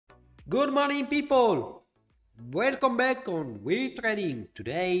Good morning, people! Welcome back on We Trading.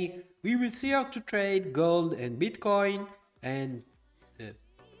 Today we will see how to trade gold and Bitcoin and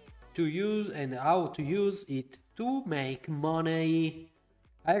how to use it to make money.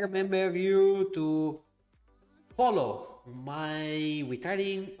 I remember you to follow my We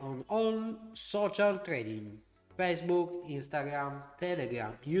Trading on all social trading: Facebook, Instagram,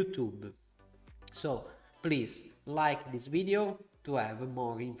 Telegram, YouTube. So please like this video to have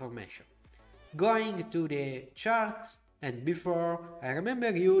more information. Going to the charts, and before I remember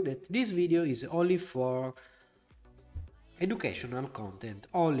you that this video is only for educational content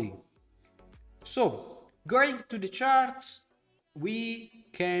only. So going to the charts, we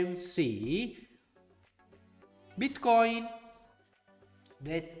can see Bitcoin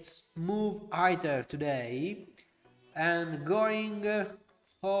that move higher today and going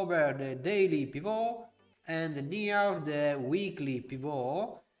over the daily pivot and near the weekly pivot.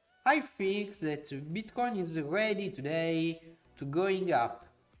 I think that Bitcoin is ready today to going up.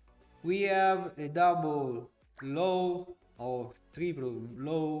 We have a double low or triple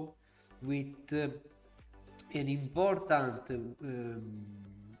low with an important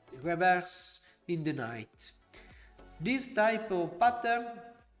reverse in the night. This type of pattern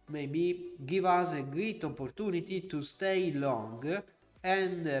maybe give us a great opportunity to stay long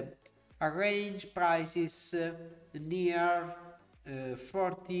and arrange prices near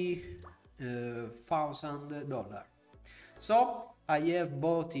 $40,000. So I have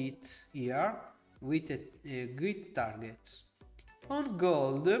bought it here with a great target. On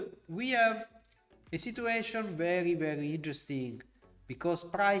gold we have a situation very interesting, because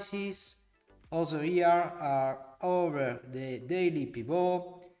prices also here are over the daily pivot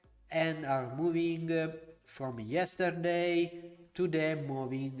and are moving from yesterday to the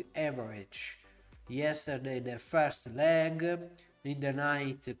moving average. Yesterday the first leg in the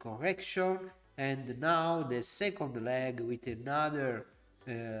night correction, and now the second leg with another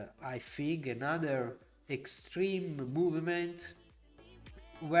I think another extreme movement,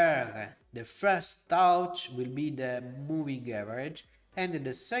 where the first touch will be the moving average and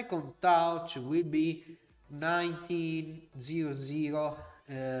the second touch will be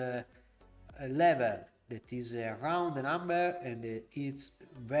 1900 level. That is a round number and it's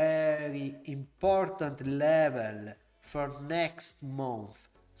very important level for next month.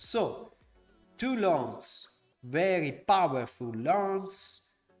 So two longs, very powerful longs,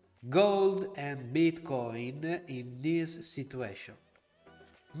 gold and Bitcoin in this situation.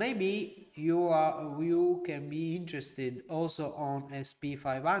 Maybe you can be interested also on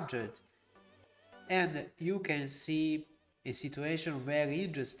SP500, and you can see a situation very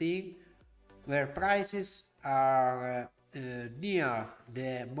interesting where prices are near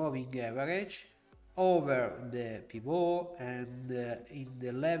the moving average, over the pivot and in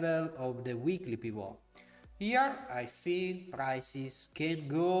the level of the weekly pivot. Here I think prices can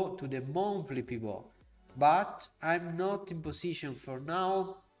go to the monthly pivot, but I'm not in position for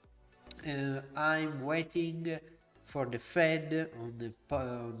now. I'm waiting for the Fed on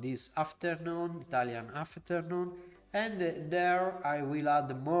this afternoon, Italian afternoon, and there I will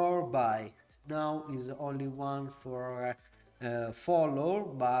add more buy. Now is only one for follow,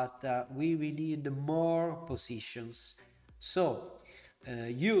 but we will need more positions. So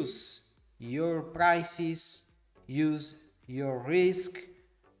use your prices, use your risk,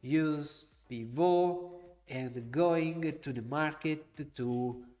 use pivot, and going to the market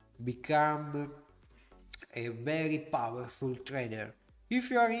to become a very powerful trader. If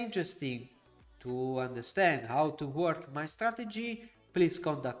you are interested to understand how to work my strategy, please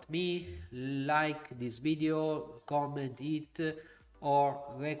contact me, like this video, comment it, or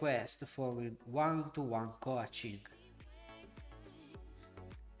request for one-to-one coaching.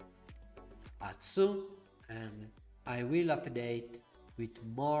 At soon, and I will update with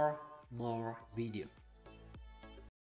more video.